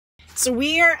So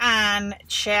we are on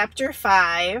chapter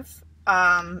 5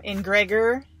 in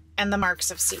Gregor and the Marks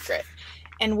of Secret.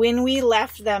 And when we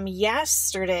left them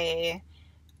yesterday,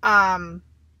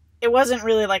 it wasn't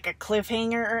really like a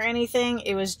cliffhanger or anything.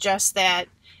 It was just that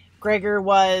Gregor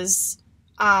was,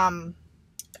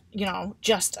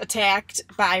 just attacked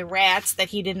by rats that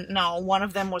he didn't know. One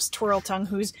of them was Twirltongue,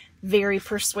 who's very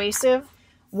persuasive.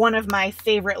 One of my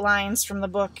favorite lines from the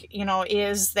book,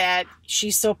 is that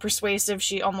she's so persuasive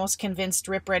she almost convinced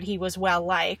Ripred he was well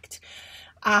liked.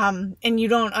 And you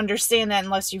don't understand that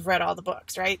unless you've read all the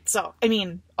books, right? So,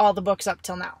 all the books up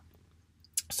till now.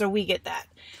 So we get that.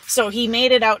 So he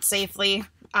made it out safely,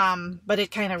 but it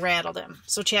kind of rattled him.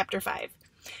 So chapter 5.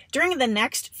 During the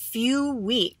next few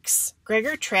weeks,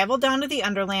 Gregor traveled down to the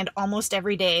Underland almost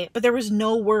every day, but there was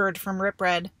no word from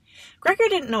Ripred. Gregor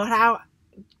didn't know how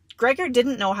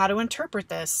to interpret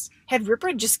this. Had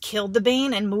Ripred just killed the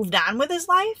Bane and moved on with his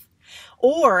life?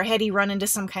 Or had he run into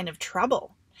some kind of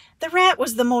trouble? The rat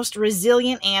was the most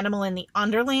resilient animal in the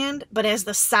Underland, but as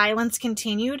the silence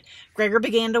continued, Gregor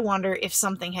began to wonder if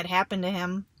something had happened to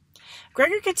him.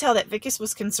 Gregor could tell that Vicus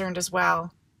was concerned as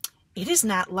well. "It is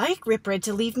not like Ripred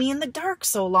to leave me in the dark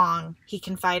so long," he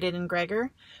confided in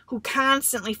Gregor, who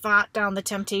constantly fought down the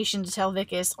temptation to tell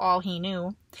Vicus all he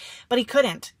knew. But he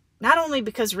couldn't. Not only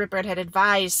because Ripred had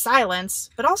advised silence,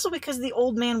 but also because the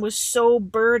old man was so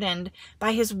burdened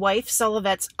by his wife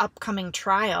Sullivet's upcoming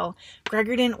trial,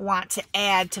 Gregor didn't want to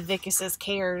add to Vicus's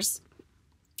cares.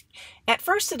 At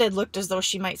first it had looked as though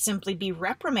she might simply be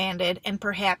reprimanded and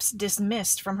perhaps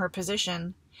dismissed from her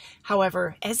position.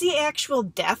 However, as the actual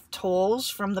death tolls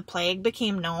from the plague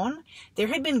became known, there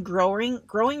had been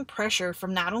growing pressure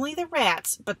from not only the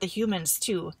rats, but the humans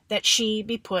too, that she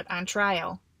be put on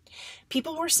trial.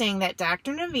 People were saying that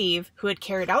Dr. Naviv, who had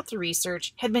carried out the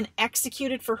research, had been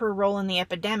executed for her role in the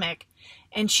epidemic,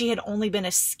 and she had only been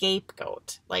a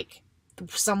scapegoat, like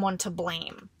someone to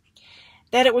blame.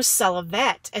 That it was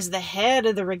Sullivet, as the head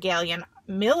of the Regalian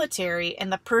military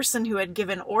and the person who had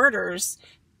given orders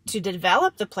to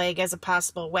develop the plague as a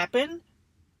possible weapon,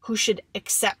 who should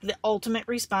accept the ultimate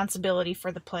responsibility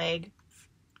for the plague.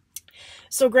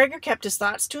 So Gregor kept his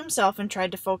thoughts to himself and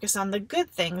tried to focus on the good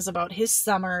things about his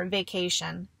summer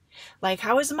vacation, like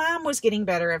how his mom was getting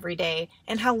better every day,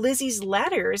 and how Lizzie's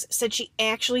letters said she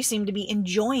actually seemed to be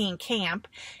enjoying camp,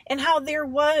 and how there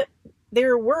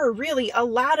were really a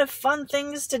lot of fun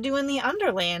things to do in the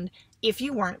Underland if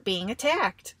you weren't being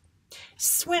attacked.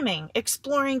 Swimming,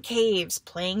 exploring caves,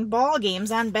 playing ball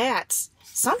games on bats.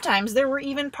 Sometimes there were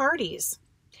even parties.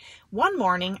 One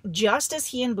morning, just as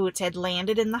he and Boots had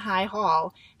landed in the high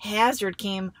hall, Hazard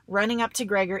came running up to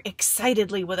Gregor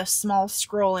excitedly with a small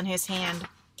scroll in his hand.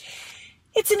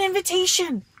 "It's an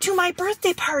invitation to my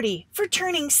birthday party for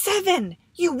turning 7.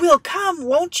 You will come,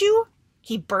 won't you?"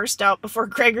 He burst out before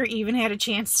Gregor even had a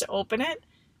chance to open it.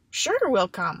 "Sure, we'll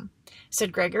come,"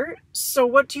 said Gregor. "So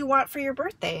what do you want for your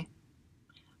birthday?"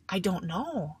 "I don't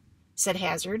know," said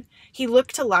Hazard. He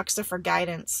looked to Luxa for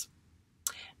guidance.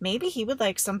 "Maybe he would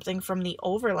like something from the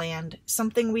Overland,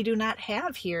 something we do not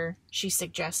have here," she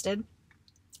suggested.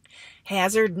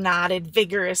 Hazard nodded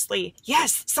vigorously.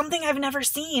 "Yes, something I've never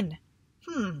seen."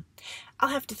 I'll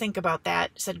have to think about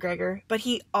that," said Gregor, but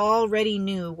he already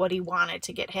knew what he wanted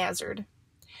to get Hazard.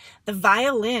 The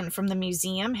violin from the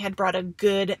museum had brought a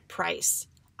good price,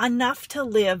 enough to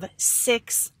live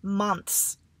 6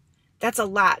 months. That's a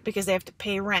lot because they have to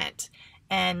pay rent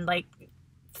and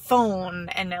phone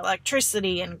and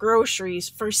electricity and groceries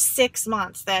for 6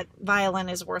 months. That violin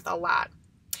is worth a lot.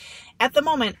 At the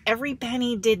moment, every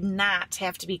penny did not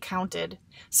have to be counted.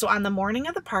 So on the morning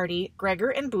of the party, Gregor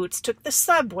and Boots took the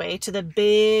subway to the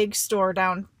big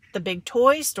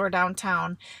toy store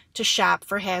downtown to shop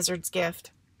for Hazard's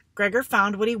gift. Gregor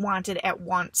found what he wanted at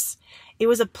once. It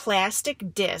was a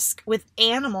plastic disc with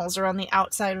animals around the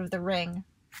outside of the ring.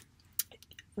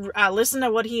 Listen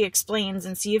to what he explains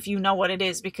and see if you know what it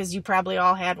is, because you probably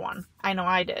all had one. I know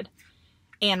I did.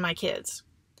 And my kids.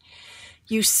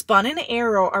 You spun an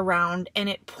arrow around and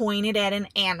it pointed at an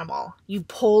animal. You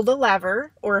pulled a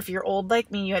lever, or if you're old like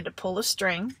me, you had to pull a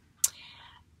string,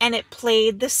 and it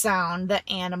played the sound the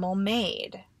animal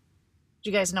made. Do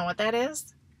you guys know what that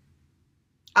is?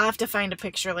 I'll have to find a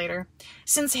picture later.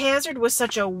 Since Hazard was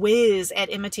such a whiz at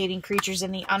imitating creatures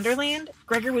in the Underland,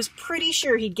 Gregor was pretty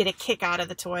sure he'd get a kick out of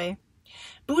the toy.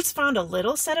 Boots found a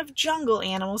little set of jungle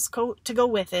animals to go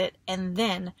with it, and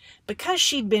then, because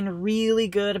she'd been really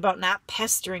good about not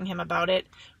pestering him about it,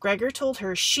 Gregor told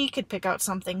her she could pick out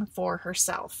something for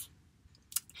herself.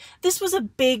 This was a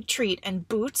big treat, and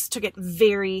Boots took it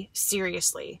very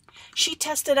seriously. She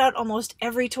tested out almost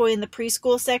every toy in the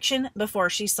preschool section before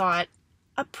she saw it.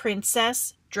 a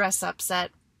princess dress-up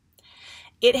set.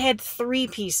 It had 3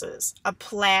 pieces: a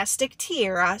plastic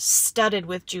tiara studded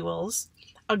with jewels,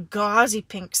 a gauzy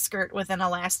pink skirt with an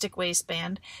elastic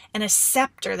waistband, and a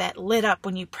scepter that lit up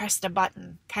when you pressed a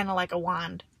button, kind of like a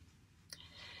wand.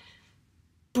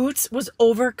 Boots was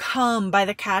overcome by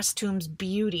the costume's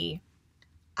beauty.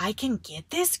 "I can get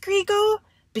this, Grego,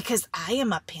 because I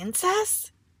am a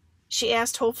princess?" she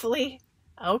asked hopefully.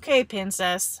 "Okay,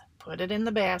 princess, put it in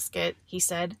the basket," he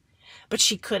said. But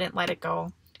she couldn't let it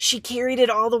go. She carried it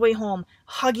all the way home,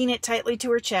 hugging it tightly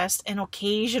to her chest and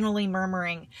occasionally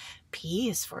murmuring, "P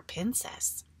is for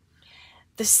princess."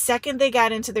 The second they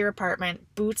got into their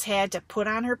apartment, Boots had to put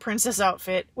on her princess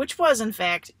outfit, which was, in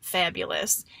fact,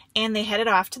 fabulous, and they headed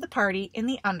off to the party in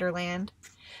the Underland.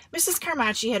 Mrs.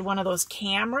 Carmacci had one of those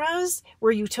cameras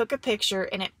where you took a picture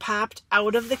and it popped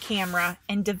out of the camera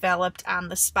and developed on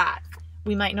the spot.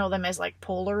 We might know them as like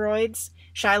Polaroids.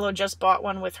 Shiloh just bought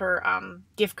one with her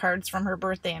gift cards from her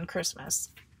birthday and Christmas.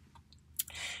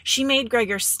 She made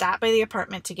Gregor stop by the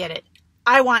apartment to get it.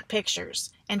 "I want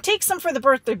pictures, and take some for the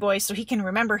birthday boy so he can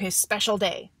remember his special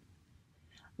day."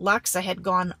 Luxa had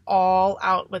gone all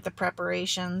out with the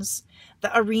preparations.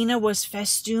 The arena was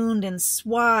festooned in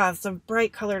swaths of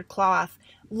bright-colored cloth.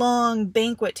 Long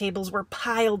banquet tables were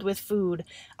piled with food.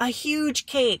 A huge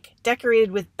cake,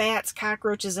 decorated with bats,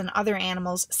 cockroaches, and other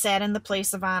animals, sat in the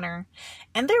place of honor.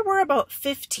 And there were about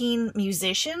 15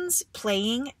 musicians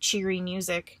playing cheery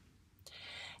music.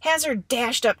 Hazard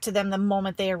dashed up to them the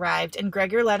moment they arrived, and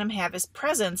Gregor let him have his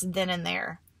presents then and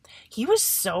there. He was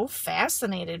so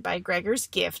fascinated by Gregor's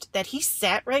gift that he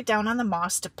sat right down on the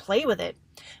moss to play with it,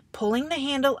 pulling the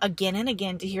handle again and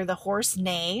again to hear the horse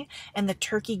neigh and the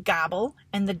turkey gobble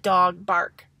and the dog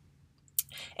bark.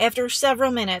 After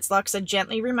several minutes, Luxa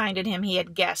gently reminded him he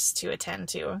had guests to attend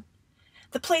to.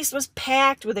 The place was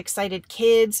packed with excited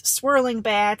kids, swirling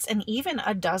bats, and even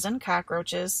a dozen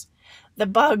cockroaches. The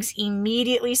bugs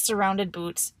immediately surrounded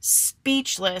Boots,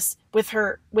 speechless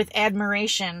with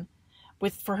admiration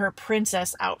for her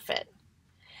princess outfit.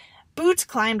 Boots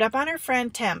climbed up on her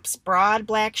friend Temp's broad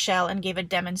black shell and gave a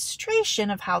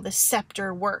demonstration of how the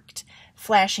scepter worked,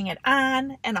 flashing it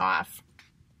on and off.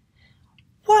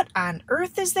 "What on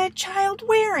earth is that child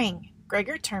wearing?"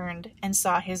 Gregor turned and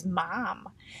saw his mom,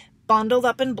 bundled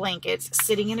up in blankets,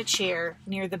 sitting in a chair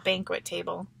near the banquet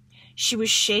table. She was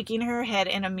shaking her head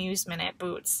in amusement at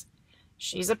Boots.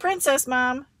 "She's a princess,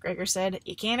 Mom," Gregor said.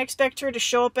 "You can't expect her to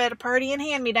show up at a party in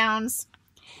hand-me-downs."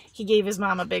 He gave his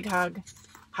mom a big hug.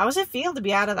 "How does it feel to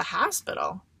be out of the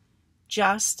hospital?"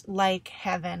 "Just like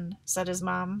heaven," said his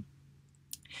mom.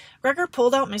 Gregor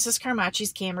pulled out Mrs.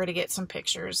 Carmacci's camera to get some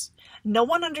pictures. No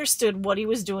one understood what he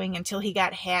was doing until he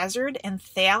got Hazard and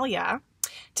Thalia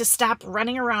to stop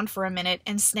running around for a minute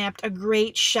and snapped a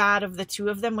great shot of the two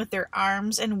of them with their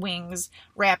arms and wings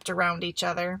wrapped around each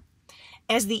other.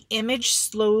 As the image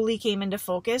slowly came into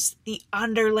focus, the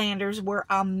Underlanders were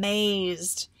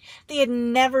amazed. They had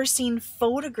never seen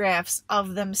photographs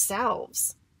of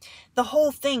themselves. The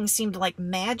whole thing seemed like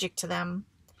magic to them.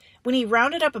 When he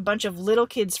rounded up a bunch of little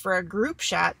kids for a group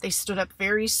shot, they stood up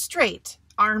very straight,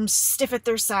 arms stiff at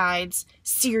their sides,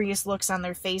 serious looks on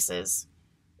their faces.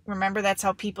 Remember, that's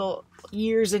how people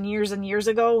years and years and years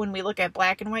ago, when we look at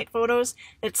black and white photos,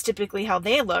 that's typically how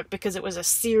they look, because it was a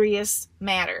serious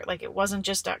matter. Like, it wasn't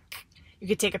just you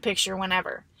could take a picture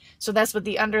whenever. So that's what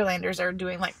the Underlanders are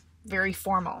doing, like, very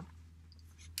formal.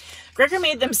 Gregor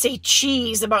made them say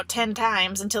cheese about 10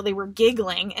 times until they were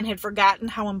giggling and had forgotten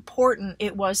how important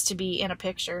it was to be in a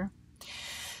picture.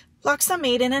 Luxa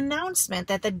made an announcement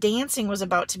that the dancing was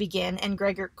about to begin, and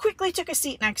Gregor quickly took a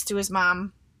seat next to his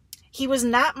mom. He was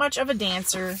not much of a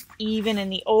dancer, even in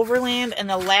the Overland, and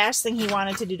the last thing he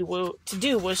wanted to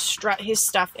do was strut his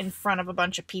stuff in front of a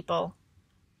bunch of people.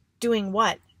 Doing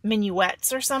what?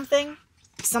 Minuets or something?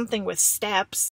 Something with steps.